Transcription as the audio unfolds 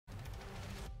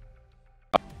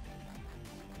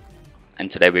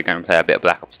and today we're going to play a bit of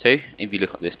Black Ops 2. If you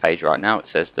look at this page right now, it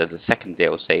says there's a second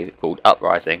DLC called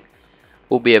Uprising,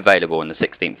 will be available on the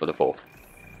 16th of the 4th.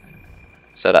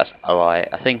 So that's alright,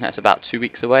 I think that's about 2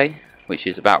 weeks away, which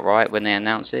is about right when they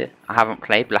announce it. I haven't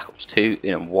played Black Ops 2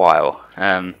 in a while,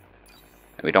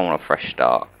 we don't want a fresh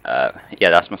start.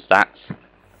 Yeah, that's my stats.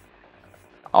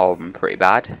 I'm pretty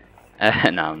bad.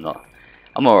 No, I'm not.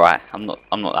 I'm alright, I'm not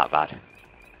that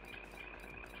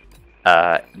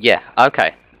bad. Yeah,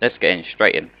 okay, let's get in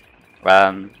straight in.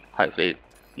 Hopefully,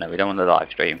 no, we don't want to live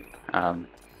stream.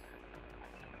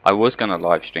 I was gonna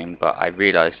live stream, but I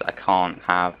realised I can't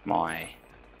have my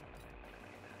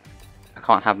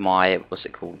what's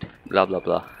it called? Blah blah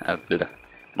blah.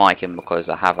 Mic in because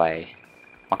I have my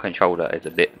controller is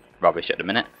a bit rubbish at the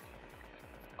minute.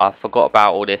 I forgot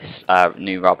about all this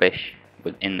new rubbish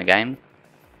within the game.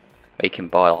 Where you can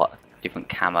buy like different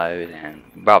camos and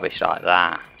rubbish like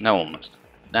that. No one wants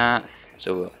that.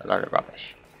 So a load of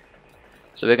rubbish.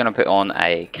 So we're going to put on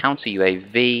a counter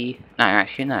UAV. No,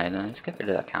 actually no, let's get rid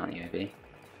of that counter UAV.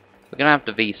 We're going to have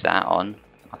the VSAT on,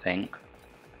 I think.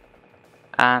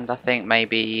 And I think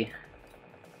maybe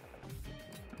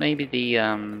the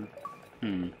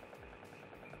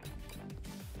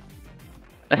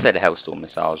let's say the Hellstorm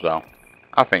missile as well.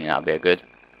 I think that'll be a good.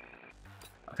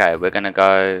 Okay, we're going to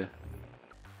go.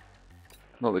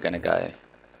 What are we going to go?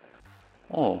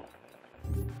 Oh,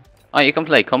 you can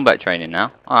play combat training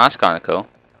now. Oh, that's kind of cool.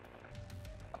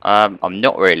 I'm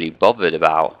not really bothered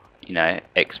about, you know,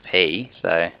 XP,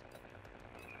 so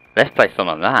let's play some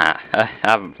of that. I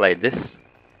haven't played this.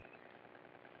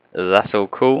 That's all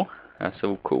cool. That's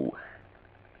all cool.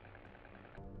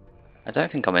 I don't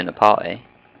think I'm in the party.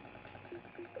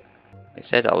 It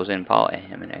said I was in party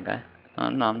a minute ago. Oh,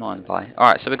 no, I'm not in party.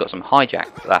 Alright, so we've got some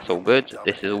hijack. That's all good.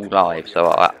 This is all live, so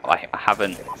I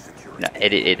haven't, you know,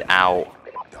 edited out.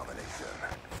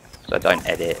 So I don't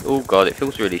edit. Oh god, it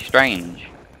feels really strange.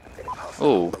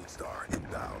 Oh.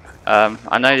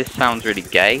 I know this sounds really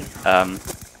gay,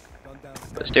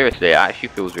 but seriously, it actually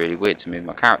feels really weird to move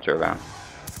my character around.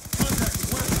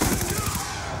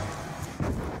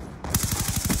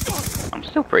 I'm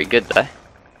still pretty good though.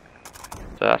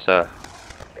 So that's a.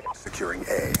 Securing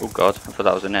A. Oh god, I thought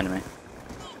that was an enemy.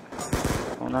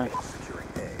 Oh no.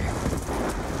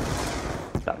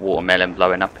 That watermelon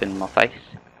blowing up in my face.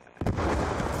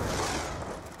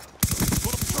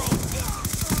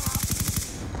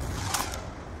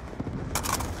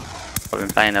 I've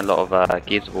been playing a lot of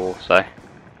Gears of War, so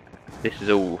this is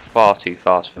all far too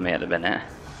fast for me at the minute.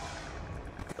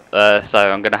 So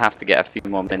I'm going to have to get a few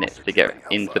more minutes to get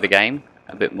into the game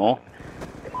a bit more,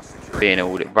 being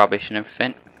all the rubbish and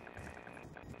everything.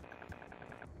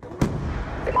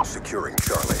 Securing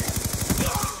Charlie.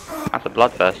 That's a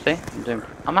bloodthirsty.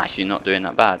 I'm actually not doing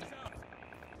that bad.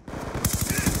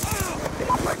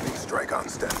 Lightning strike on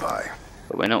standby.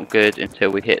 But we're not good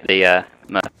until we hit the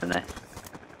mercenary.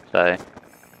 So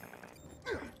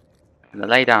I'm gonna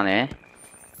lay down here.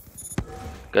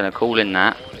 Gonna call in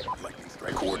that.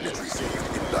 Coordinates received.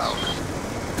 Inbound.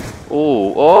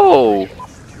 Oh,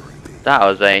 that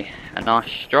was a nice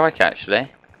strike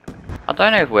actually. I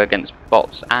don't know if we're against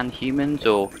bots and humans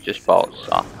or just bots.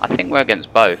 I think we're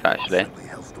against both actually.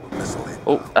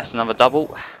 Oh, that's another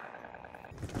double.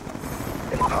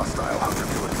 Hostile hunter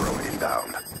killer drone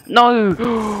inbound. No!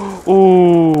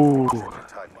 Ooh!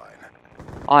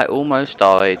 I almost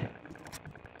died.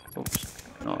 Oops,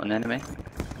 not an enemy.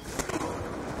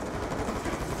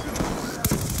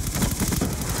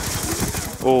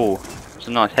 Oh, it's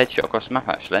a nice headshot across the map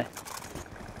actually.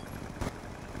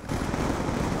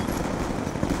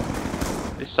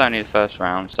 This is only the first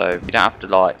round, so we don't have to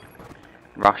like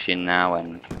rush in now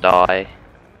and die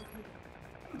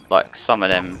like some of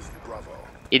them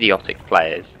idiotic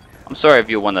players. I'm sorry if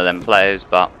you're one of them players,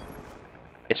 but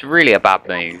it's really a bad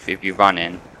move if you run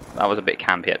in. That was a bit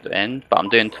campy at the end, but I'm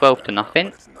doing 12 to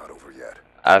nothing.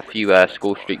 A few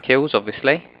score streak kills,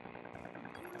 obviously.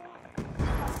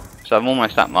 So I'm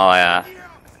almost at my.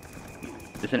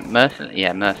 Isn't it merciless?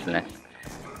 Yeah, merciless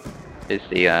is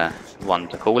the one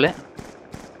to call it.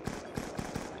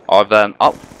 I've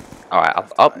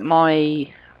I've upped my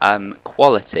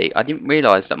quality. I didn't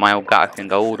realise that my Elgato can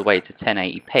go all the way to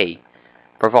 1080p,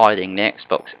 providing the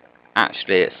Xbox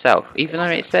actually itself, even though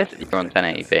it says that you're on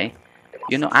 1080p,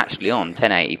 you're not actually on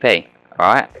 1080p.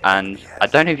 Alright, and I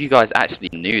don't know if you guys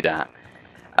actually knew that.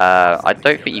 I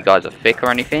don't think you guys are thick or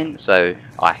anything, so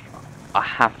I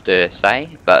have to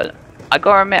say, but I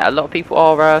gotta admit, a lot of people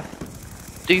are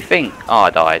do think. Oh, I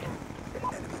died.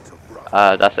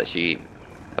 That's actually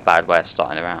a bad way of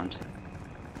starting around.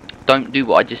 Don't do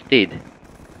what I just did.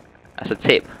 That's a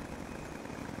tip.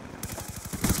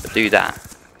 Do that.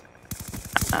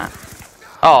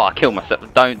 Oh, I killed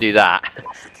myself. Don't do that.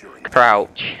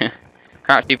 Crouch.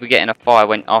 Crouch people get in a fire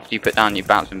when after you put down your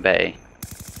bouncing Betty.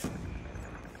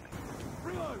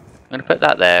 I'm gonna put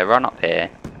that there, run up here.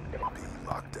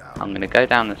 I'm gonna go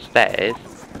down the stairs.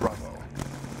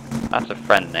 That's a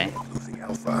friendly.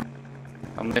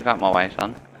 I'm gonna go out my way,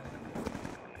 son.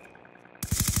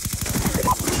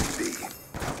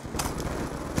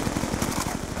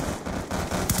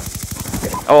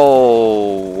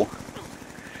 Oh,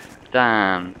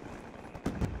 damn.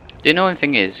 The annoying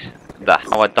thing is that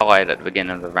how I died at the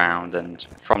beginning of the round, and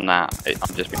from that,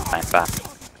 I've just been playing back.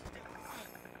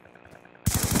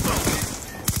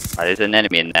 Oh, there's an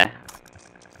enemy in there.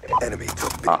 Enemy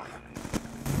took B.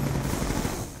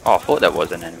 Oh, I thought there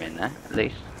was an enemy in there, at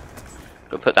least.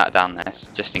 But put that down there,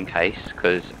 just in case,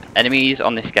 because enemies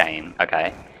on this game,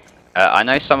 okay. I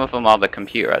know some of them are the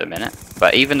computer at the minute,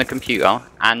 but even the computer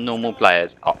and normal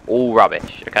players are all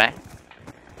rubbish, okay?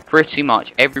 Pretty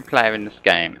much every player in this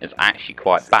game is actually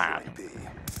quite bad.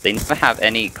 They never have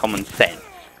any common sense.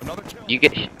 You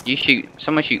shoot,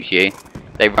 someone shoots you,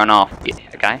 they run after you,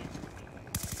 okay?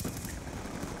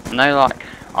 No, like,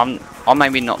 I'm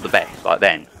maybe not the best, like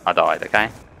then, I died, okay?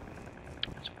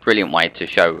 It's a brilliant way to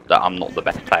show that I'm not the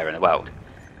best player in the world.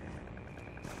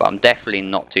 But I'm definitely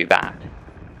not too bad.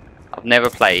 I've never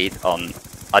played on,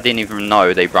 I didn't even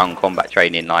know they run combat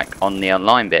training like on the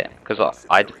online bit, because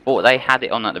I thought they had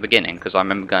it on at the beginning, because I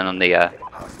remember going on the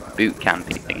boot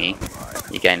camping thingy.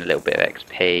 You gain a little bit of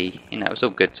XP, you know, it was all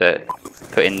good to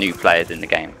put in new players in the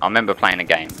game. I remember playing a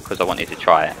game because I wanted to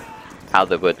try it, how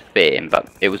they would fit in, but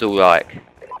it was all like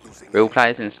real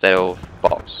players instead of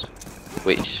bots,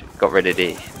 which got rid of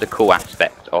the cool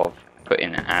aspect of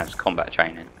putting it as combat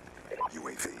training.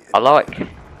 I like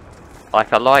my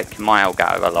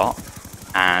Elgato a lot,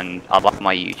 and I like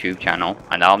my YouTube channel.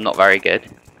 I know I'm not very good.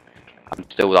 I'm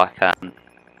still like a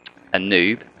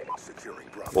noob,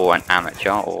 or an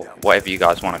amateur, or whatever you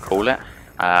guys want to call it.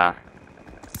 I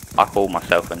call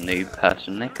myself a noob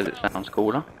personally, because it sounds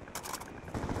cooler.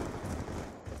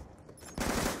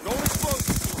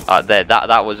 There,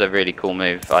 that was a really cool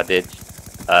move I did,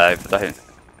 if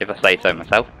I say so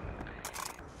myself.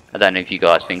 I don't know if you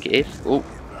guys think it is. Ooh.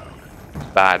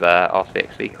 Bad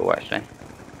RCX vehicle actually,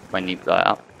 when you blow it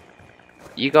up.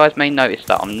 You guys may notice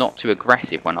that I'm not too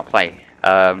aggressive when I play.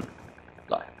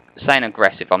 Like, saying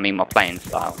aggressive, I mean my playing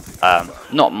style,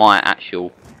 not my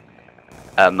actual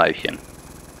motion.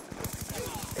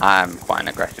 I am quite an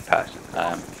aggressive person,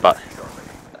 but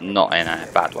not in a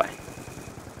bad way.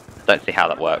 Don't see how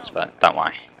that works, but don't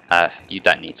worry. You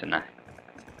don't need to know.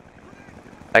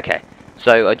 Okay,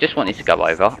 so I just wanted to go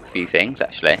over a few things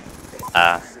actually.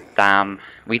 Damn,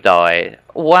 we died.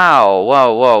 Wow,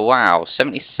 whoa, whoa, wow.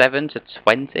 77 to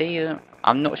 20?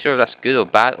 I'm not sure if that's good or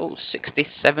bad. Oh,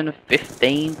 67 to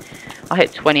 15. I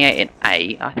hit 28 in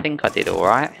 8. I think I did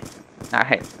alright.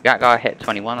 That guy hit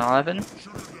 21-11.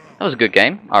 That was a good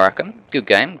game, I reckon. Good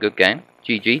game, good game.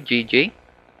 GG, GG.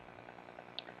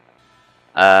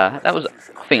 I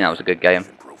think that was a good game.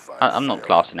 I'm not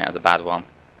classing it as a bad one.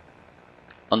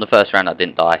 On the first round I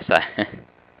didn't die, so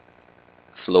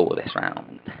flawless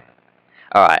round.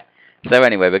 Alright, so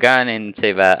anyway, we're going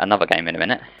into another game in a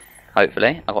minute,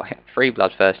 hopefully. I got hit 3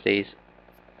 bloodthirsties.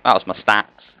 That was my stats,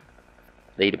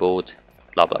 leaderboard,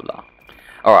 blah blah blah.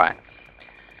 Alright,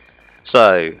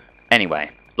 so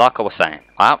anyway, like I was saying,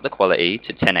 I upped the quality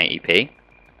to 1080p.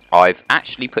 I've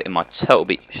actually put in my Turtle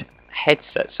Beach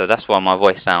headset, so that's why my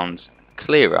voice sounds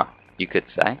clearer, you could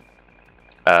say.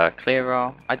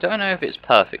 Clearer. I don't know if it's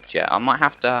perfect yet. I might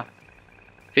have to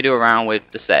fiddle around with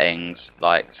the settings,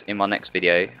 like in my next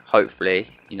video. Hopefully,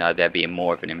 you know, there'll be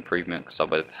more of an improvement, because I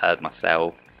would have heard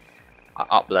myself. I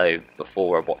upload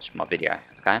before I watch my video,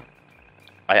 okay?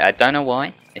 I don't know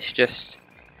why. It's just,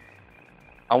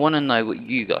 I want to know what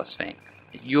you guys think.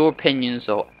 Your opinions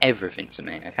are everything to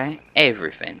me, okay?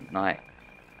 Everything. Like,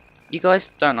 you guys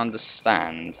don't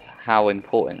understand how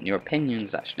important your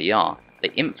opinions actually are. They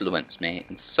influence me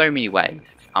in so many ways.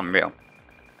 It's unreal.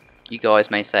 You guys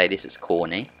may say this is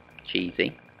corny,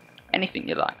 cheesy, anything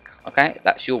you like, okay?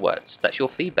 That's your words. That's your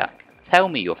feedback. Tell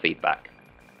me your feedback.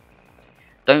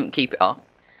 Don't keep it up.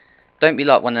 Don't be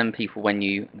like one of them people when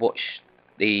you watch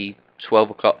the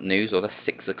 12 o'clock news, or the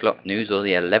 6 o'clock news, or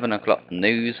the 11 o'clock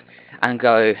news, and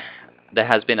go, there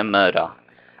has been a murder.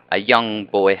 A young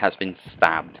boy has been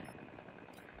stabbed,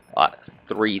 like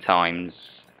 3 times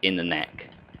in the neck.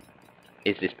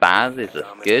 Is this bad? Is this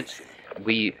good?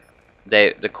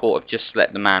 The court have just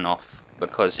let the man off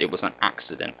because it was an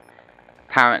accident.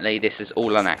 Apparently this is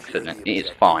all an accident. It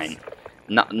is fine.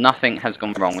 Nothing has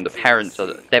gone wrong. The parents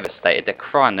are devastated. They're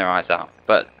crying their eyes out.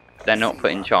 But they're not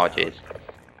putting charges.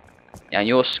 And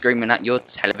you're screaming at your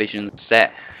television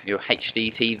set, your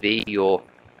HD TV, your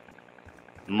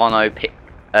mono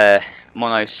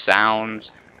sound,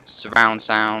 surround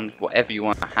sound, whatever you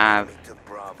want to have.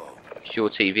 It's your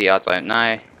TV, I don't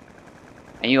know.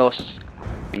 And you're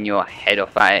screaming your head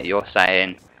off at it. You're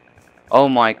saying, "Oh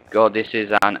my God, this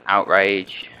is an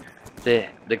outrage. The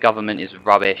government is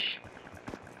rubbish.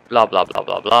 Blah blah blah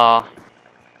blah blah.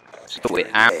 Sort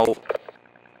it out."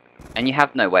 And you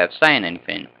have no way of saying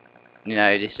anything. You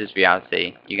know, this is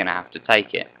reality. You're gonna have to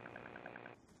take it.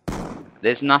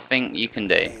 There's nothing you can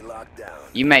do.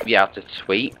 You may be able to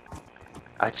tweet.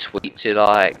 I tweet to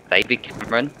like David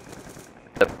Cameron,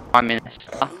 the Prime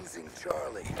Minister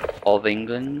of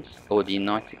England or the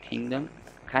United Kingdom.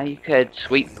 Okay, you could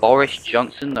tweet Boris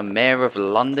Johnson, the Mayor of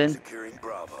London.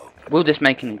 Will this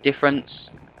make any difference?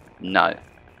 No.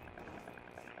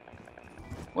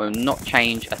 Will not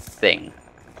change a thing.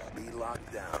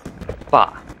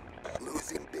 But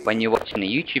when you're watching a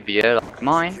YouTube video like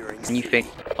mine and you think,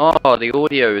 "Oh, the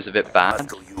audio is a bit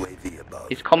bad.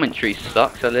 His commentary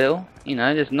sucks a little. You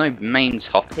know, there's no main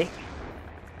topic.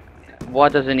 Why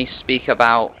doesn't he speak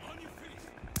about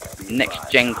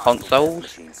next-gen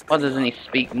consoles? Why doesn't he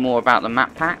speak more about the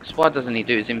map packs? Why doesn't he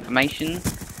do his information?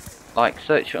 Like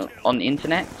search on the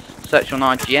internet, search on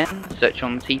IGN, search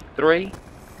on T3?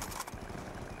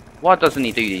 Why doesn't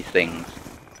he do these things?"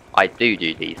 I do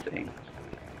these things.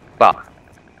 But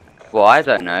what I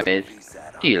don't know is,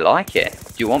 do you like it?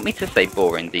 Do you want me to say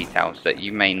boring details that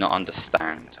you may not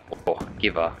understand or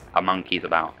give a monkey's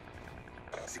about?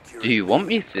 Do you want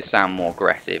me to sound more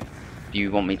aggressive? Do you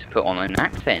want me to put on an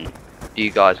accent? Do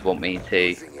you guys want me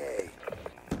to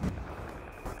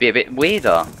be a bit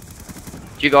weirder?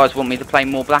 Do you guys want me to play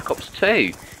more Black Ops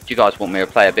 2? Do you guys want me to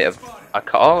play a bit of a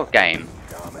car game,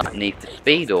 like Need for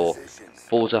Speed or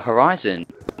Forza Horizon?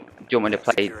 Do you want me to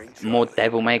play more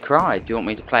Devil May Cry? Do you want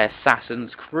me to play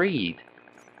Assassin's Creed?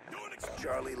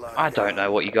 I don't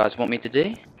know what you guys want me to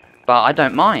do, but I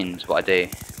don't mind what I do.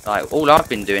 Like, all I've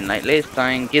been doing lately is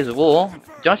playing Gears of War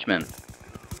Judgment.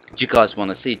 Do you guys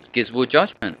want to see Gears of War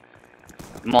Judgment?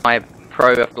 My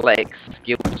pro athletics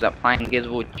skills at playing Gears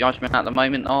of War Judgment at the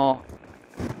moment are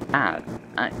bad.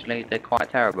 Actually, they're quite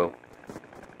terrible.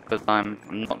 Because I'm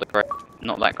not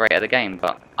that great at the game,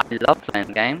 but I love playing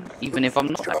the game, even if I'm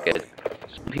not that good.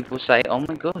 Some people say, "Oh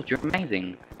my God, you're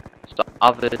amazing." So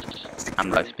others, and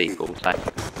most people say,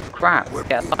 "Crap,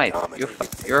 get a life,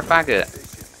 you're a faggot,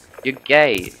 you're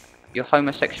gay, your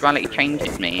homosexuality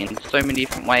changes me in so many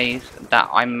different ways that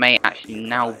I may actually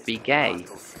now be gay."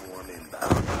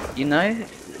 You know,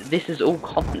 this is all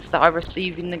comments that I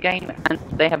receive in the game, and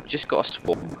they have just got a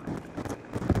swarm.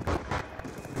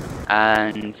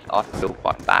 And I feel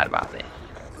quite bad about this.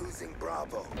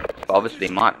 But obviously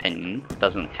my opinion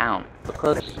doesn't count,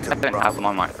 because I don't have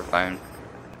my microphone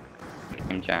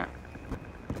in chat.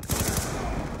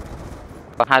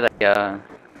 If I had a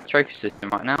trophy system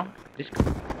right now, this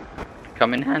could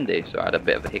come in handy, so I had a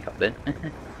bit of a hiccup then.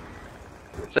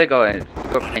 So guys,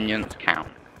 your opinions count.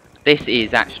 This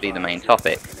is actually the main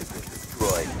topic.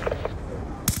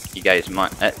 You guys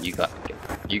might, you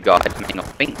guys may not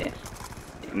think this.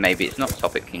 Maybe it's not a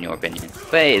topic in your opinion,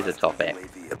 but it is a topic.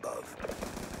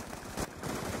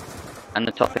 And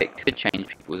the topic could change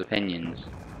people's opinions.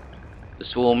 The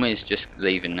swarm is just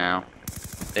leaving now.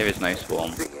 There is no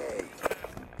swarm.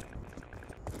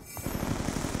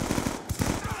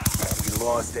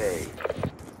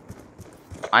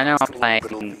 I know I'm playing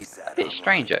a bit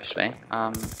strange actually.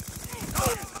 Not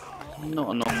a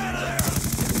normal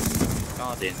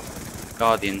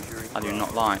Guardian, I do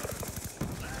not like.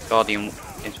 Guardian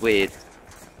is weird.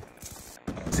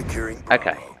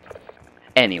 Okay.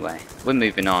 Anyway, we're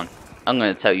moving on. I'm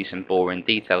going to tell you some boring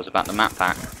details about the map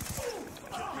pack.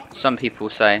 Some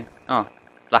people say, "Oh,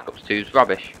 Black Ops 2 is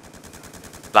rubbish."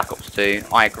 Black Ops 2,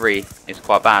 I agree, is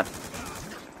quite bad.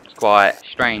 It's quite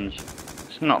strange.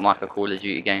 It's not like a Call of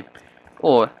Duty game.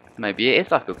 Or maybe it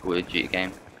is like a Call of Duty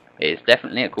game. It is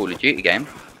definitely a Call of Duty game.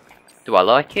 Do I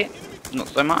like it? Not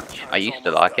so much. I used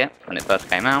to like it when it first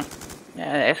came out.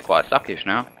 Yeah, it's quite suckish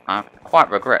now. I quite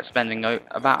regret spending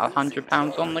about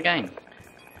 £100 on the game.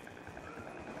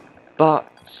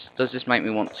 But does this make me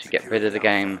want to get rid of the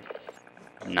game?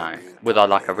 No. Would I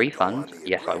like a refund?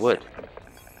 Yes, I would.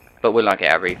 But will I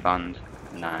get a refund?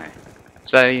 No.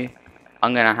 So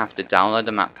I'm going to have to download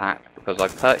the map pack because I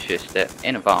purchased it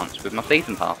in advance with my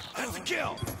season pass.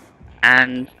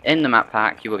 And in the map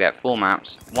pack you will get 4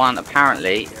 maps. One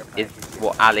apparently is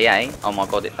what Allier. Oh my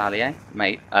god, it's Allier.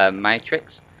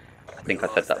 Matrix. I think I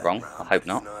said that wrong. I hope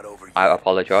not. I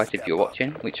apologise if you're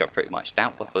watching, which I pretty much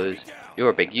doubt because you're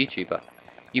a big YouTuber.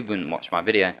 you wouldn't watch my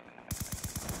video.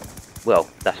 Well,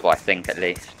 that's what I think at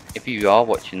least. If you are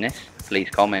watching this, please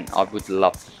comment. I would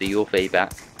love to see your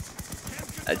feedback.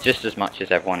 Just as much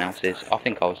as everyone else is. I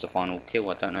think I was the final kill.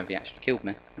 I don't know if he actually killed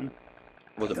me.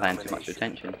 Wasn't paying too much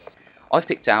attention. I've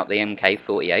picked out the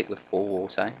MK48 with 4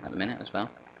 auto at the minute as well.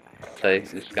 So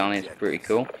this gun is pretty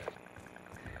cool.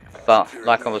 But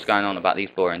like I was going on about these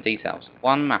boring details,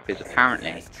 one map is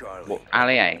apparently what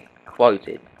Ali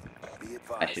quoted.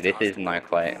 Actually, this is no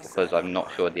quote because I'm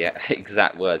not sure the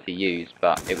exact words he used,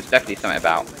 but it was definitely something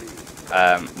about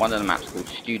one of the maps called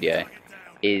Studio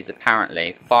is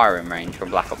apparently firing range from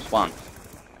Black Ops 1.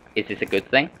 Is this a good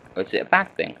thing or is it a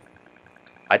bad thing?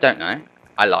 I don't know.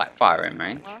 I like firing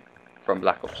range from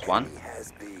Black Ops 1,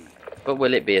 but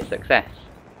will it be a success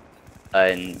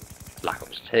in Black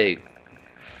Ops 2?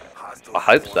 I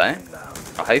hope so.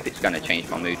 I hope it's going to change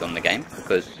my mood on the game,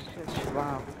 because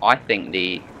I think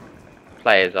the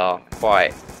players are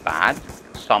quite bad.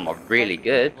 Some are really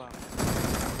good.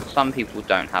 Some people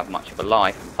don't have much of a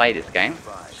life and play this game.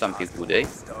 Some people do.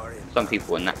 Some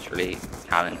people are naturally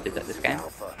talented at this game.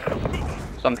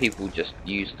 Some people just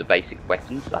use the basic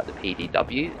weapons like the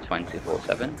PDW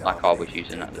 24/7, like I was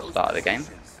using at the start of the game,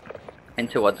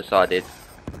 until I decided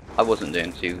I wasn't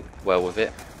doing too well with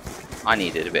it. I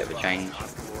needed a bit of a change,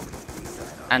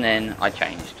 and then I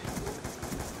changed.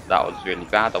 That was really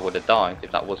bad. I would have died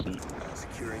if that wasn't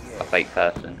a fake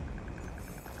person.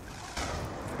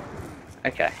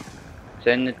 Okay,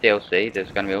 so in the DLC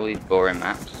there's going to be all these boring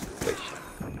maps which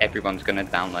everyone's going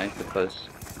to download because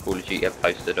Call of Duty have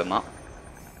posted them up.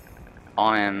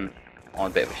 I am on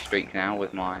a bit of a streak now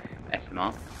with my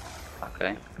SMR.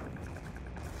 Okay.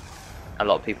 A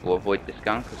lot of people avoid this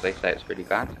gun because they say it's really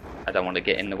bad. I don't want to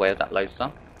get in the way of that load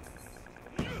star.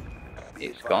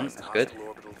 It's gone, that's good.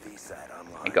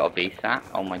 I got a VSAT,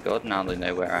 oh my god, now they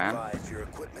know where I am. Your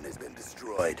equipment has been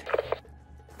destroyed.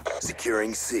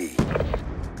 Securing C.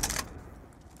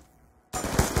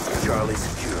 Charlie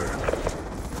secure.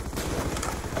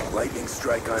 Lightning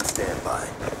strike on standby.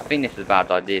 I think this is a bad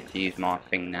idea to use my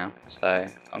thing now, so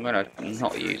I'm going to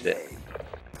not use it.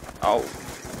 Oh,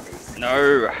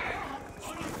 no!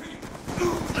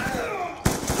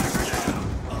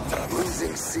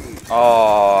 Losing C.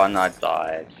 Oh, and I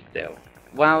died still.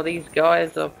 Wow, these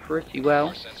guys are pretty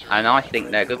well, and I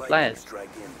think they're good players.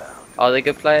 Are they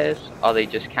good players? Are they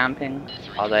just camping?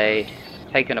 Are they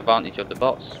taking advantage of the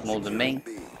bots more than me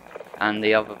and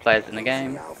the other players in the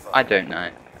game? I don't know.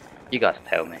 You guys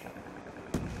tell me.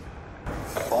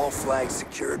 All flags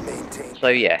secured, maintained. So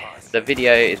yeah, the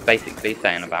video is basically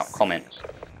saying about comments.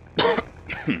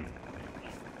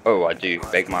 Oh, I do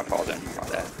beg my pardon right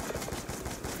there.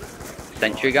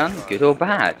 Sentry gun, good or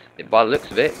bad? By the looks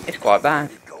of it, it's quite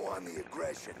bad. Go on the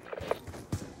aggression.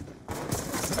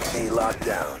 A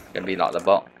lockdown. Gonna be like the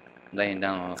bot, laying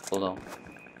down on a floor.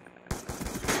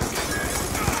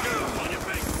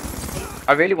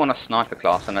 I really want a sniper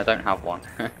class and I don't have one.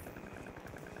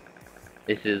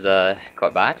 This is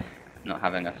quite bad, not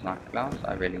having a sniper class.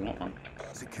 I really want one.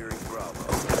 Securing Bravo.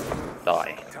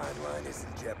 Die. Timeline is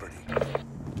in jeopardy.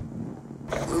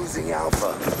 Losing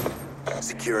Alpha.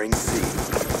 Securing C.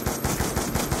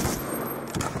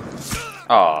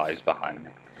 Oh, he's behind me.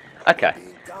 Okay,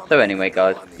 so anyway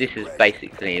guys, this is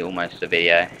basically almost a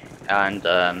video, and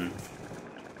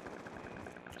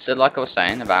so like I was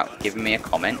saying about giving me a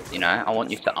comment, you know, I want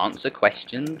you to answer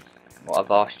questions, what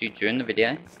I've asked you during the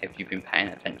video, if you've been paying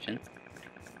attention.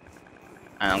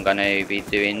 And I'm going to be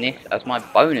doing this as my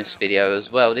bonus video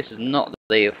as well. This is not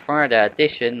the Friday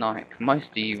edition like most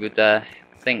of you would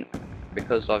think,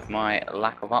 because of my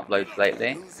lack of uploads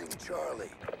lately.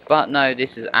 But no,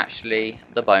 this is actually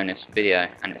the bonus video,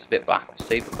 and it's a bit Black Ops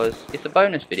 2 because it's a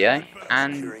bonus video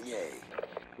and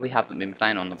we haven't been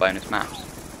playing on the bonus maps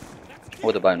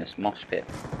or the bonus mosh pit,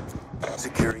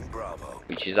 Securing Bravo.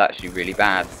 which is actually really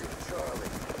bad.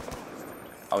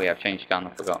 Oh yeah, I've changed gun, I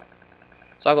forgot.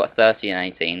 So I got 30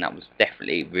 and 18, that was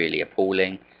definitely really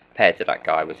appalling compared to that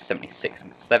guy with 76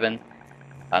 and 7.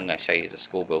 I'm going to show you the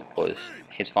scoreboard because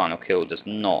his final kill does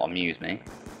not amuse me.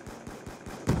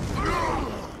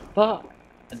 But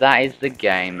that is the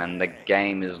game, and the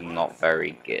game is not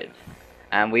very good.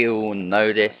 And we all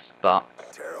know this, but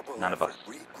none of us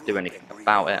do anything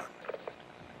about it.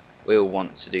 We all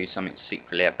want to do something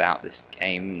secretly about this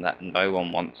game that no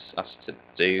one wants us to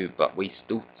do, but we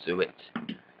still do it.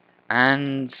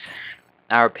 And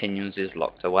our opinions is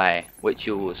locked away, which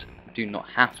yours do not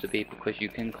have to be, because you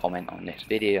can comment on this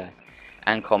video.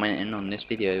 And commenting on this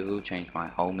video will change my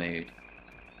whole mood.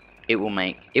 It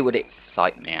would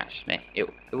excite me actually. It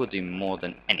will do more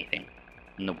than anything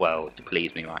in the world to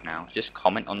please me right now. Just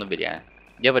comment on the video.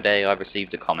 The other day I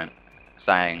received a comment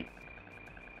saying,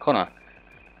 Connor,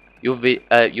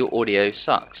 your audio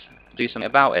sucks. Do something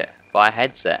about it. Buy a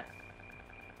headset.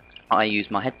 I use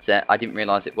my headset. I didn't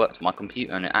realise it worked on my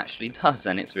computer, and it actually does,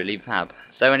 and it's really fab.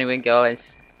 So anyway, guys,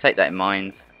 take that in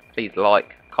mind. Please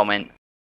like, comment,